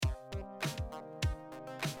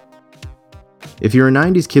If you're a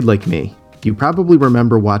 90s kid like me, you probably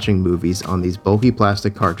remember watching movies on these bulky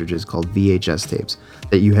plastic cartridges called VHS tapes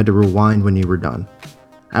that you had to rewind when you were done.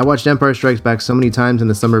 I watched Empire Strikes Back so many times in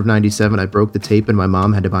the summer of 97 I broke the tape and my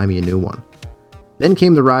mom had to buy me a new one. Then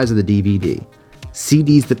came the rise of the DVD,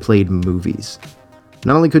 CDs that played movies.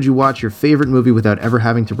 Not only could you watch your favorite movie without ever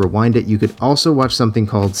having to rewind it, you could also watch something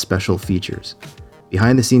called special features,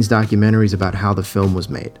 behind-the-scenes documentaries about how the film was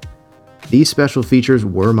made. These special features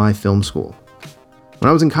were my film school. When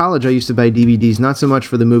I was in college, I used to buy DVDs not so much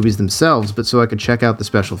for the movies themselves, but so I could check out the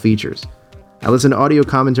special features. I listened to audio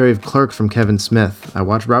commentary of Clerks from Kevin Smith, I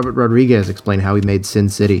watched Robert Rodriguez explain how he made Sin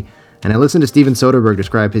City, and I listened to Steven Soderbergh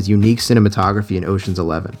describe his unique cinematography in Ocean's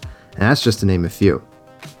 11, and that's just to name a few.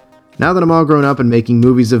 Now that I'm all grown up and making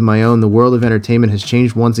movies of my own, the world of entertainment has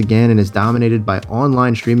changed once again and is dominated by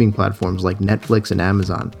online streaming platforms like Netflix and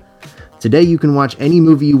Amazon. Today you can watch any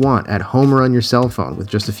movie you want at home or on your cell phone with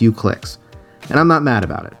just a few clicks. And I'm not mad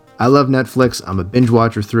about it. I love Netflix, I'm a binge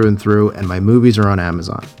watcher through and through, and my movies are on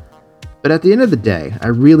Amazon. But at the end of the day, I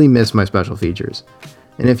really miss my special features.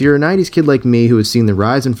 And if you're a 90s kid like me who has seen the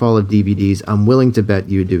rise and fall of DVDs, I'm willing to bet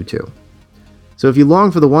you do too. So if you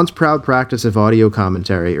long for the once proud practice of audio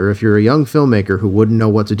commentary, or if you're a young filmmaker who wouldn't know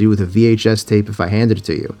what to do with a VHS tape if I handed it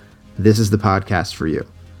to you, this is the podcast for you.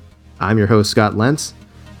 I'm your host, Scott Lentz,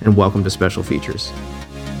 and welcome to Special Features.